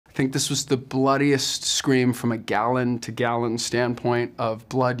I think this was the bloodiest Scream from a gallon-to-gallon standpoint of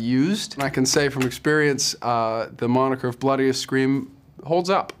blood used. And I can say from experience, the moniker of bloodiest Scream holds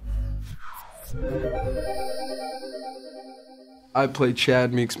up. I played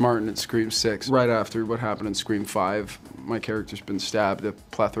Chad Meeks Martin in Scream 6, right after what happened in Scream 5. My character's been stabbed a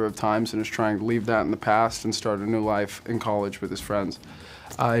plethora of times and is trying to leave that in the past and start a new life in college with his friends.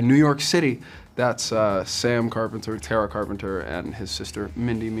 In New York City, that's Sam Carpenter, Tara Carpenter, and his sister,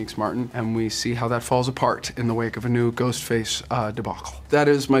 Mindy Meeks Martin, and we see how that falls apart in the wake of a new Ghostface debacle. That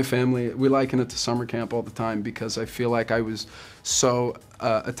is my family. We liken it to summer camp all the time because I feel like I was so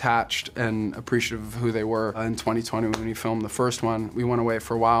attached and appreciative of who they were. In 2020, when we filmed the first one, we went away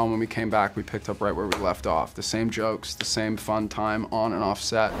for a while, and when we came back, we picked up right where we left off. The same jokes, the same fun time on and off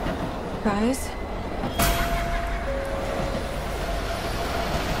set. Guys?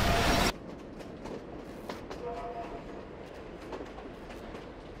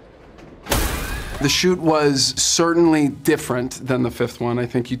 The shoot was certainly different than the fifth one. I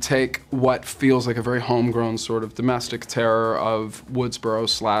think you take what feels like a very homegrown sort of domestic terror of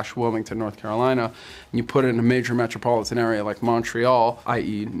Woodsboro / Wilmington, North Carolina, and you put it in a major metropolitan area like Montreal,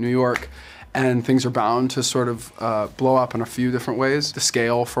 i.e. New York, and things are bound to sort of blow up in a few different ways. The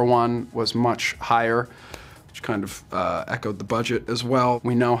scale, for one, was much higher, which kind of echoed the budget as well.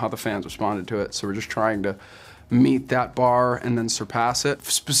 We know how the fans responded to it, so we're just trying to meet that bar and then surpass it.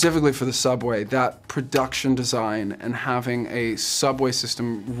 Specifically for the subway, that production design and having a subway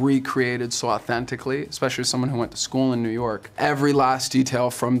system recreated so authentically, especially as someone who went to school in New York. Every last detail,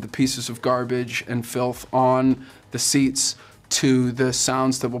 from the pieces of garbage and filth on the seats to the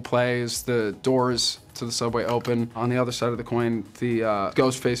sounds that will play as the doors to the subway open. On the other side of the coin, the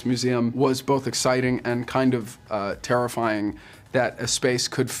Ghostface Museum was both exciting and kind of terrifying that a space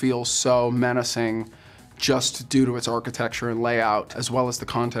could feel so menacing just due to its architecture and layout, as well as the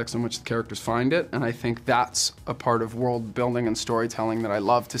context in which the characters find it. And I think that's a part of world building and storytelling that I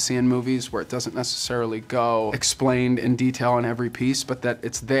love to see in movies, where it doesn't necessarily go explained in detail in every piece, but that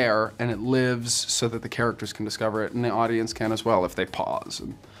it's there and it lives so that the characters can discover it, and the audience can as well if they pause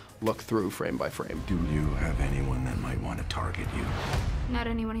and look through frame by frame. Do you have anyone that might want to target you? Not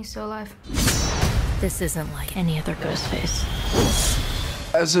anyone, he's still alive. This isn't like any other Ghostface.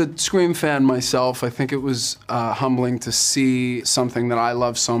 As a Scream fan myself, I think it was humbling to see something that I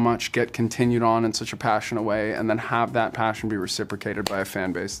love so much get continued on in such a passionate way, and then have that passion be reciprocated by a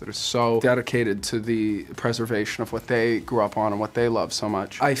fan base that is so dedicated to the preservation of what they grew up on and what they love so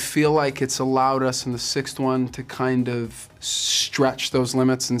much. I feel like it's allowed us in the sixth one to kind of stretch those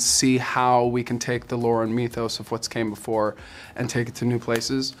limits and see how we can take the lore and mythos of what's came before and take it to new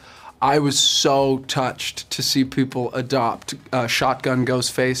places. I was so touched to see people adopt shotgun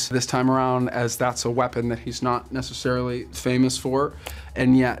Ghostface this time around, as that's a weapon that he's not necessarily famous for.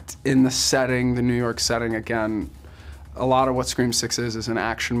 And yet, in the setting, the New York setting, again, a lot of what Scream 6 is an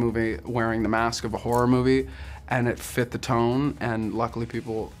action movie wearing the mask of a horror movie, and it fit the tone, and luckily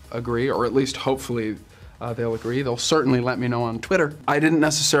people agree, or at least hopefully they'll agree. They'll certainly let me know on Twitter. I didn't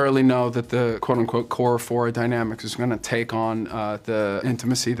necessarily know that the quote-unquote core 4 dynamic was going to take on the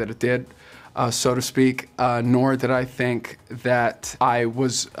intimacy that it did, so to speak, nor did I think that I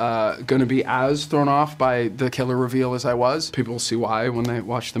was going to be as thrown off by the killer reveal as I was. People will see why when they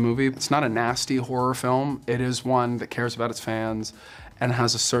watch the movie. It's not a nasty horror film. It is one that cares about its fans and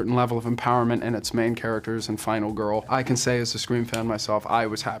has a certain level of empowerment in its main characters and final girl. I can say, as a Scream fan myself, I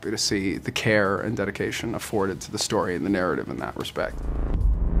was happy to see the care and dedication afforded to the story and the narrative in that respect.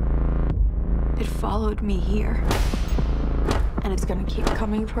 It followed me here. And it's gonna keep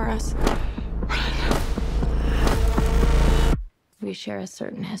coming for us. We share a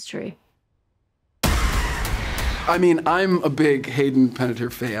certain history. I mean, I'm a big Hayden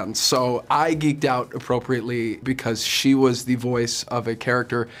Panettiere fan, so I geeked out appropriately because she was the voice of a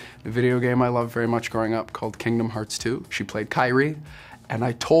character in a video game I loved very much growing up called Kingdom Hearts 2. She played Kairi, and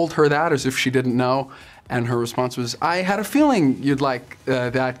I told her that as if she didn't know, and her response was, I had a feeling you'd like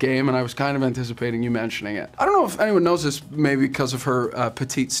that game, and I was kind of anticipating you mentioning it. I don't know if anyone knows this, maybe because of her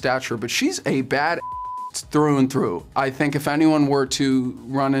petite stature, but she's a bad through and through. I think if anyone were to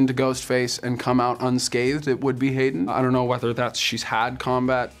run into Ghostface and come out unscathed, it would be Hayden. I don't know whether that's she's had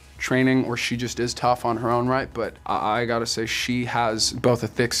combat training or she just is tough on her own right, but I gotta say she has both a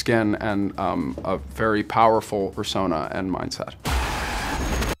thick skin and a very powerful persona and mindset.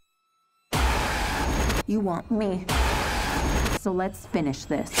 You want me, so let's finish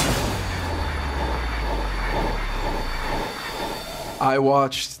this. I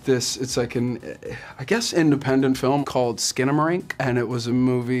watched this, it's like I guess, independent film called Skinamarink, and it was a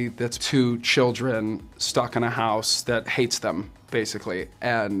movie that's two children stuck in a house that hates them, basically.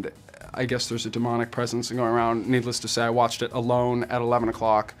 And I guess there's a demonic presence going around. Needless to say, I watched it alone at 11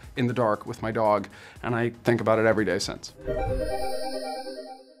 o'clock in the dark with my dog, and I think about it every day since.